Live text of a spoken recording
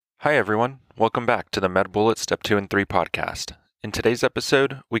Hi everyone, welcome back to the MedBullet Step 2 and 3 podcast. In today's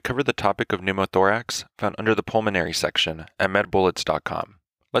episode, we cover the topic of pneumothorax found under the Pulmonary section at medbullets.com.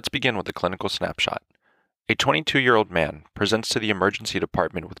 Let's begin with a clinical snapshot. A 22-year-old man presents to the emergency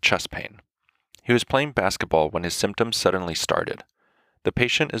department with chest pain. He was playing basketball when his symptoms suddenly started. The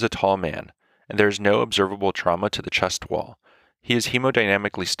patient is a tall man, and there is no observable trauma to the chest wall. He is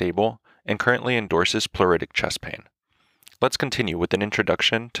hemodynamically stable and currently endorses pleuritic chest pain. Let's continue with an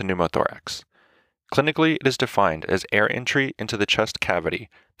introduction to pneumothorax. Clinically, it is defined as air entry into the chest cavity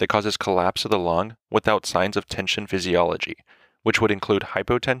that causes collapse of the lung without signs of tension physiology, which would include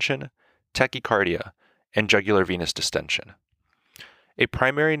hypotension, tachycardia, and jugular venous distension. A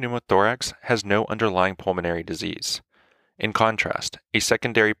primary pneumothorax has no underlying pulmonary disease. In contrast, a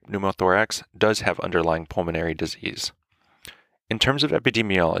secondary pneumothorax does have underlying pulmonary disease. In terms of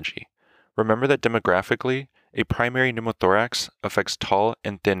epidemiology, remember that demographically, a primary pneumothorax affects tall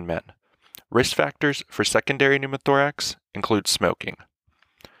and thin men. Risk factors for secondary pneumothorax include smoking.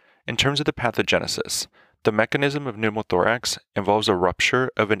 In terms of the pathogenesis, the mechanism of pneumothorax involves a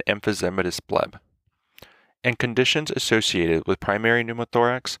rupture of an emphysematous bleb. And conditions associated with primary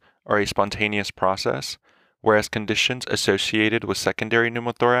pneumothorax are a spontaneous process, whereas conditions associated with secondary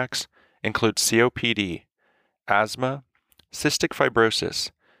pneumothorax include COPD, asthma, cystic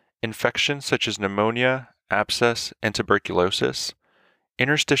fibrosis, infections such as pneumonia, abscess, and tuberculosis,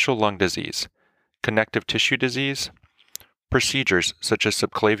 interstitial lung disease, connective tissue disease, procedures such as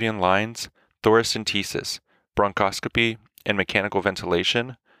subclavian lines, thoracentesis, bronchoscopy, and mechanical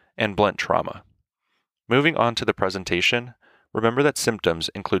ventilation, and blunt trauma. Moving on to the presentation, remember that symptoms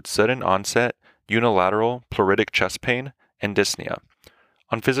include sudden onset, unilateral, pleuritic chest pain, and dyspnea.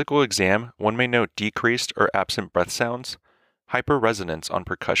 On physical exam, one may note decreased or absent breath sounds, hyperresonance on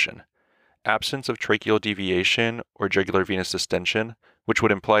percussion, absence of tracheal deviation or jugular venous distension, which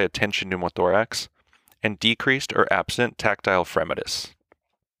would imply a tension pneumothorax, and decreased or absent tactile fremitus.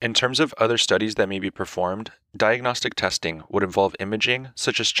 In terms of other studies that may be performed, diagnostic testing would involve imaging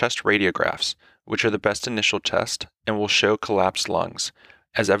such as chest radiographs, which are the best initial test and will show collapsed lungs,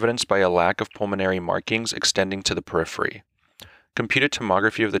 as evidenced by a lack of pulmonary markings extending to the periphery. Computed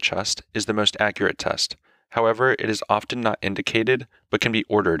tomography of the chest is the most accurate test. However, it is often not indicated, but can be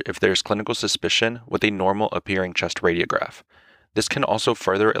ordered if there is clinical suspicion with a normal appearing chest radiograph. This can also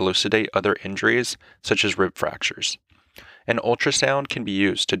further elucidate other injuries, such as rib fractures. An ultrasound can be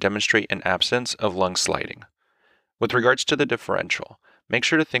used to demonstrate an absence of lung sliding. With regards to the differential, make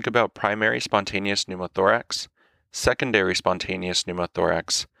sure to think about primary spontaneous pneumothorax, secondary spontaneous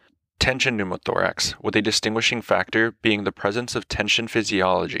pneumothorax, tension pneumothorax, with a distinguishing factor being the presence of tension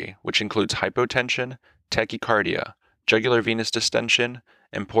physiology, which includes hypotension, tachycardia, jugular venous distension,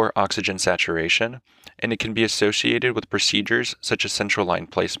 and poor oxygen saturation, and it can be associated with procedures such as central line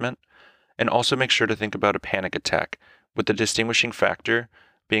placement. And also make sure to think about a panic attack, with the distinguishing factor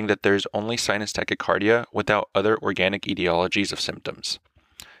being that there is only sinus tachycardia without other organic etiologies of symptoms.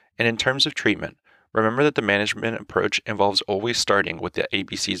 And in terms of treatment, remember that the management approach involves always starting with the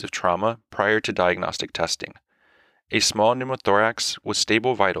ABCs of trauma prior to diagnostic testing. A small pneumothorax with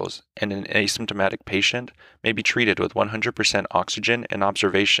stable vitals and an asymptomatic patient may be treated with 100% oxygen and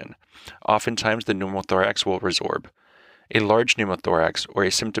observation. Oftentimes the pneumothorax will resorb. A large pneumothorax or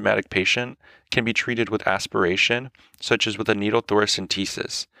a symptomatic patient can be treated with aspiration, such as with a needle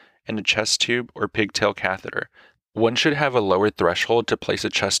thoracentesis, and a chest tube or pigtail catheter. One should have a lower threshold to place a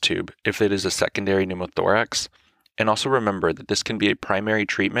chest tube if it is a secondary pneumothorax, and also remember that this can be a primary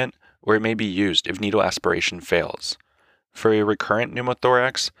treatment or it may be used if needle aspiration fails. For a recurrent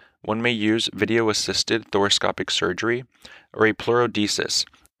pneumothorax, one may use video-assisted thoracoscopic surgery or a pleurodesis,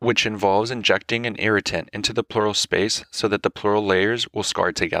 which involves injecting an irritant into the pleural space so that the pleural layers will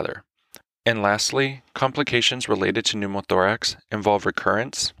scar together. And lastly, complications related to pneumothorax involve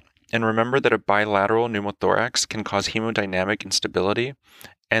recurrence, and remember that a bilateral pneumothorax can cause hemodynamic instability,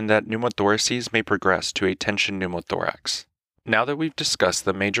 and that pneumothoraces may progress to a tension pneumothorax. Now that we've discussed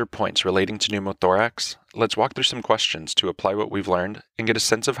the major points relating to pneumothorax, let's walk through some questions to apply what we've learned and get a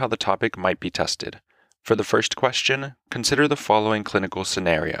sense of how the topic might be tested. For the first question, consider the following clinical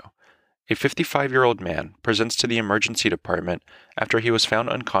scenario. A 55-year-old man presents to the emergency department after he was found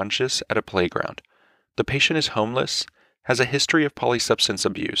unconscious at a playground. The patient is homeless, has a history of polysubstance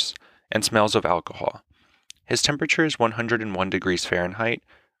abuse, and smells of alcohol. His temperature is 101 degrees Fahrenheit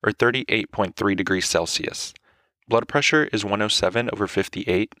or 38.3 degrees Celsius. Blood pressure is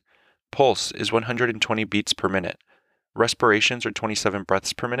 107/58, pulse is 120 beats per minute, respirations are 27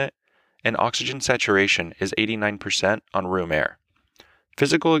 breaths per minute, and oxygen saturation is 89% on room air.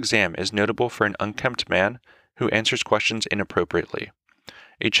 Physical exam is notable for an unkempt man who answers questions inappropriately.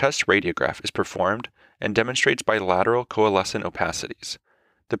 a chest radiograph is performed and demonstrates bilateral coalescent opacities.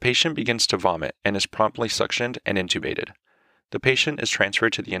 The patient begins to vomit and is promptly suctioned and intubated. The patient is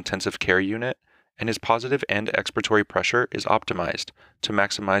transferred to the intensive care unit, and his positive end expiratory pressure is optimized to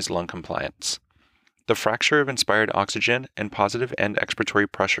maximize lung compliance. The fracture of inspired oxygen and positive end expiratory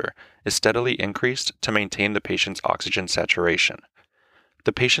pressure is steadily increased to maintain the patient's oxygen saturation.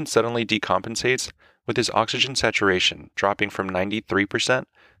 The patient suddenly decompensates, with his oxygen saturation dropping from 93%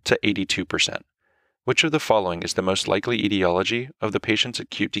 to 82%. Which of the following is the most likely etiology of the patient's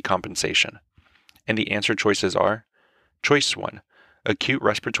acute decompensation? And the answer choices are: Choice 1, acute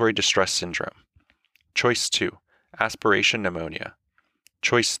respiratory distress syndrome. Choice 2, aspiration pneumonia.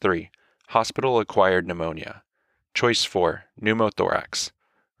 Choice 3, hospital-acquired pneumonia. Choice 4, pneumothorax.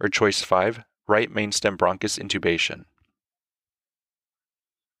 Or choice 5, right mainstem bronchus intubation.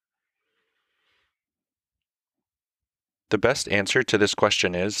 The best answer to this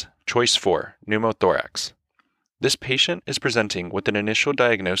question is choice 4, pneumothorax. This patient is presenting with an initial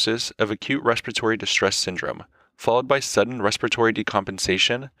diagnosis of acute respiratory distress syndrome, followed by sudden respiratory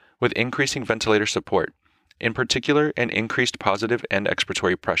decompensation with increasing ventilator support, in particular an increased positive end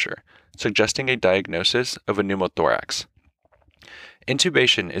expiratory pressure, suggesting a diagnosis of a pneumothorax.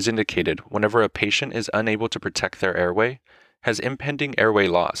 Intubation is indicated whenever a patient is unable to protect their airway, has impending airway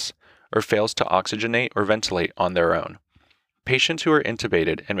loss, or fails to oxygenate or ventilate on their own. Patients who are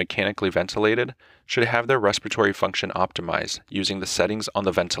intubated and mechanically ventilated should have their respiratory function optimized using the settings on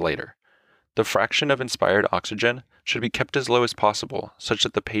the ventilator. The fraction of inspired oxygen should be kept as low as possible such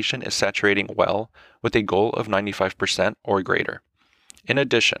that the patient is saturating well with a goal of 95% or greater. In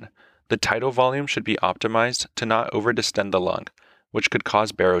addition, the tidal volume should be optimized to not overdistend the lung, which could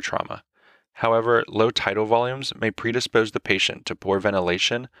cause barotrauma. However, low tidal volumes may predispose the patient to poor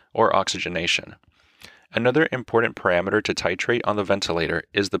ventilation or oxygenation. Another important parameter to titrate on the ventilator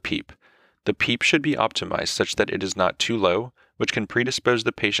is the PEEP. The PEEP should be optimized such that it is not too low, which can predispose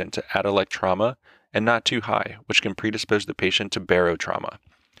the patient to atolect trauma, and not too high, which can predispose the patient to barotrauma.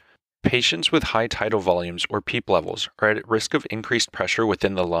 Patients with high tidal volumes or PEEP levels are at risk of increased pressure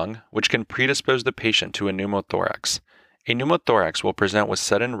within the lung, which can predispose the patient to a pneumothorax. A pneumothorax will present with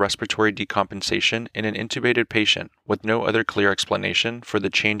sudden respiratory decompensation in an intubated patient with no other clear explanation for the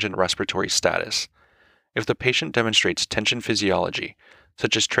change in respiratory status. If the patient demonstrates tension physiology,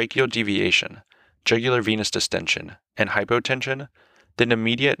 such as tracheal deviation, jugular venous distension, and hypotension, then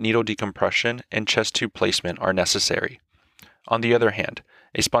immediate needle decompression and chest tube placement are necessary. On the other hand,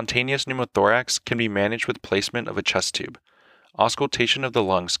 a spontaneous pneumothorax can be managed with placement of a chest tube. Auscultation of the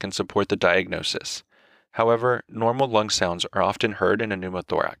lungs can support the diagnosis. However, normal lung sounds are often heard in a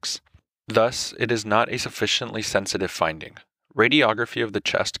pneumothorax. Thus, it is not a sufficiently sensitive finding. Radiography of the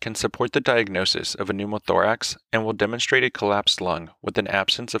chest can support the diagnosis of a pneumothorax and will demonstrate a collapsed lung with an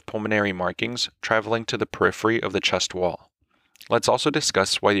absence of pulmonary markings traveling to the periphery of the chest wall. Let's also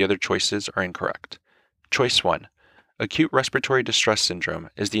discuss why the other choices are incorrect. Choice 1. Acute respiratory distress syndrome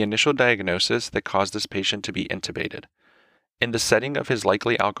is the initial diagnosis that caused this patient to be intubated. In the setting of his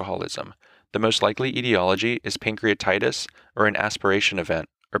likely alcoholism, the most likely etiology is pancreatitis or an aspiration event,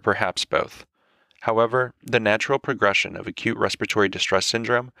 or perhaps both. However, the natural progression of acute respiratory distress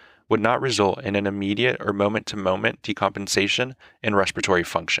syndrome would not result in an immediate or moment-to-moment decompensation in respiratory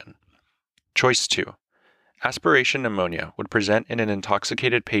function. Choice 2. Aspiration pneumonia would present in an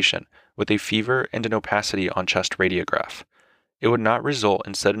intoxicated patient with a fever and an opacity on chest radiograph. It would not result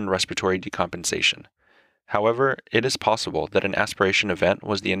in sudden respiratory decompensation. However, it is possible that an aspiration event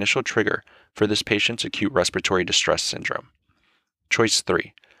was the initial trigger for this patient's acute respiratory distress syndrome. Choice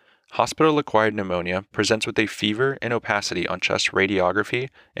 3. Hospital-acquired pneumonia presents with a fever and opacity on chest radiography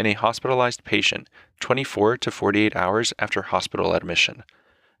in a hospitalized patient 24 to 48 hours after hospital admission.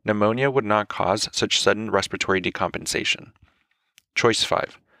 Pneumonia would not cause such sudden respiratory decompensation. Choice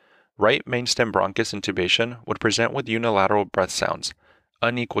 5. Right mainstem bronchus intubation would present with unilateral breath sounds,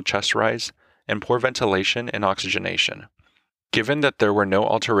 unequal chest rise, and poor ventilation and oxygenation. Given that there were no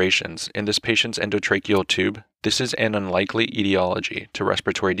alterations in this patient's endotracheal tube, this is an unlikely etiology to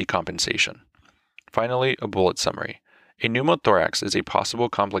respiratory decompensation. Finally, a bullet summary. A pneumothorax is a possible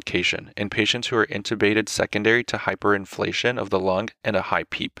complication in patients who are intubated secondary to hyperinflation of the lung and a high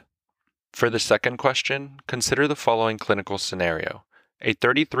PEEP. For the second question, consider the following clinical scenario. A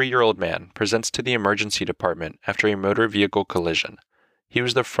 33-year-old man presents to the emergency department after a motor vehicle collision. He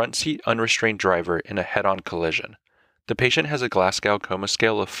was the front seat unrestrained driver in a head-on collision. The patient has a Glasgow Coma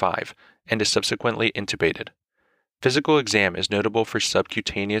Scale of 5 and is subsequently intubated. Physical exam is notable for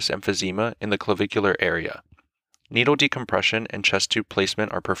subcutaneous emphysema in the clavicular area. Needle decompression and chest tube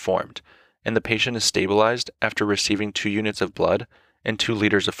placement are performed, and the patient is stabilized after receiving 2 units of blood and 2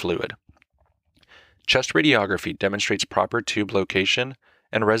 liters of fluid. Chest radiography demonstrates proper tube location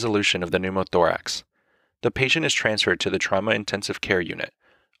and resolution of the pneumothorax. The patient is transferred to the trauma intensive care unit.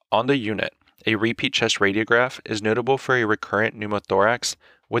 On the unit, a repeat chest radiograph is notable for a recurrent pneumothorax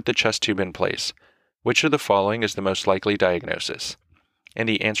with the chest tube in place. Which of the following is the most likely diagnosis? And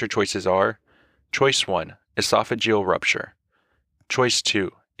the answer choices are: Choice 1, esophageal rupture. Choice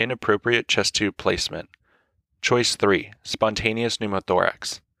 2, inappropriate chest tube placement. Choice 3, spontaneous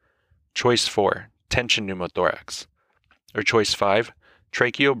pneumothorax. Choice 4, tension pneumothorax. Or choice 5,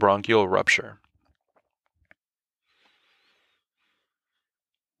 tracheobronchial rupture.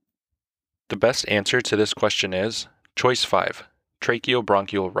 The best answer to this question is choice 5,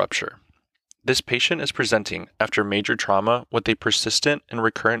 tracheobronchial rupture. This patient is presenting after major trauma with a persistent and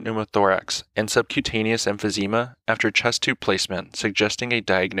recurrent pneumothorax and subcutaneous emphysema after chest tube placement, suggesting a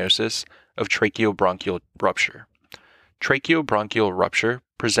diagnosis of tracheobronchial rupture. Tracheobronchial rupture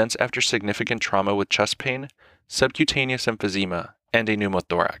presents after significant trauma with chest pain, subcutaneous emphysema, and a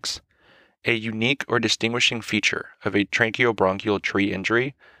pneumothorax. A unique or distinguishing feature of a tracheobronchial tree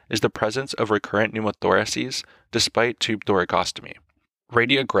injury is the presence of recurrent pneumothoraces despite tube thoracostomy.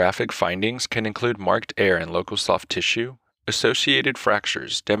 Radiographic findings can include marked air in local soft tissue, associated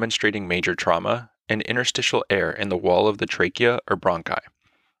fractures demonstrating major trauma, and interstitial air in the wall of the trachea or bronchi.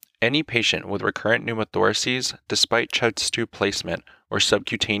 Any patient with recurrent pneumothoraces despite chest tube placement or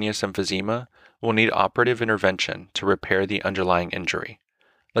subcutaneous emphysema will need operative intervention to repair the underlying injury.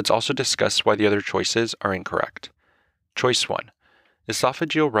 Let's also discuss why the other choices are incorrect. Choice 1.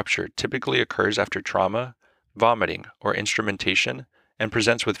 Esophageal rupture typically occurs after trauma, vomiting, or instrumentation and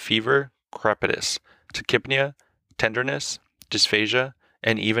presents with fever, crepitus, tachypnea, tenderness, dysphagia,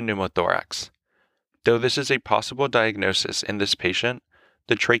 and even pneumothorax. Though this is a possible diagnosis in this patient,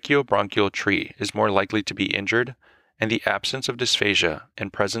 the tracheobronchial tree is more likely to be injured, and the absence of dysphagia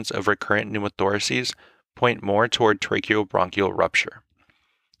and presence of recurrent pneumothoraces point more toward tracheobronchial rupture.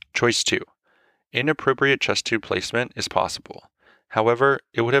 Choice 2. Inappropriate chest tube placement is possible. However,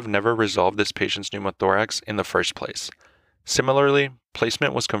 it would have never resolved this patient's pneumothorax in the first place. Similarly,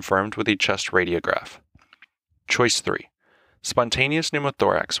 placement was confirmed with a chest radiograph. Choice 3. Spontaneous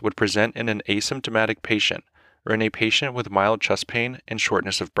pneumothorax would present in an asymptomatic patient or in a patient with mild chest pain and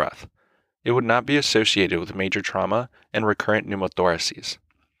shortness of breath. It would not be associated with major trauma and recurrent pneumothoraces.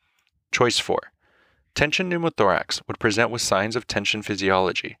 Choice 4. Tension pneumothorax would present with signs of tension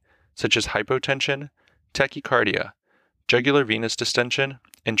physiology, such as hypotension, tachycardia, jugular venous distension,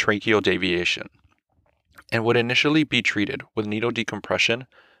 and tracheal deviation, and would initially be treated with needle decompression,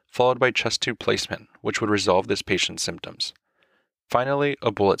 followed by chest tube placement, which would resolve this patient's symptoms. Finally,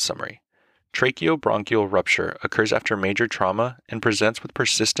 a bullet summary. Tracheobronchial rupture occurs after major trauma and presents with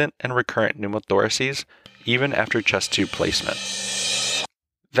persistent and recurrent pneumothoraces even after chest tube placement.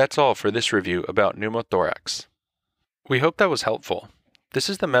 That's all for this review about pneumothorax. We hope that was helpful. This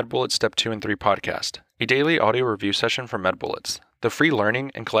is the MedBullets Step 2 and 3 podcast, a daily audio review session from MedBullets, the free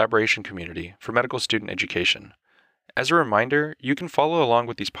learning and collaboration community for medical student education. As a reminder, you can follow along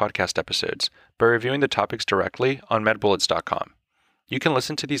with these podcast episodes by reviewing the topics directly on medbullets.com. You can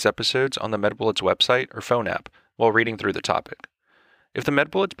listen to these episodes on the MedBullets website or phone app while reading through the topic. If the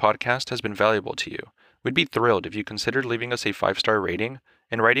MedBullets podcast has been valuable to you, we'd be thrilled if you considered leaving us a 5-star rating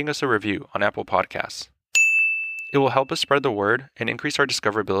and writing us a review on Apple Podcasts. It will help us spread the word and increase our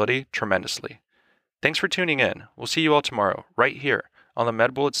discoverability tremendously. Thanks for tuning in. We'll see you all tomorrow, right here on the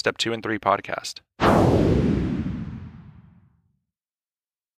MedBullets Step 2 and 3 podcast.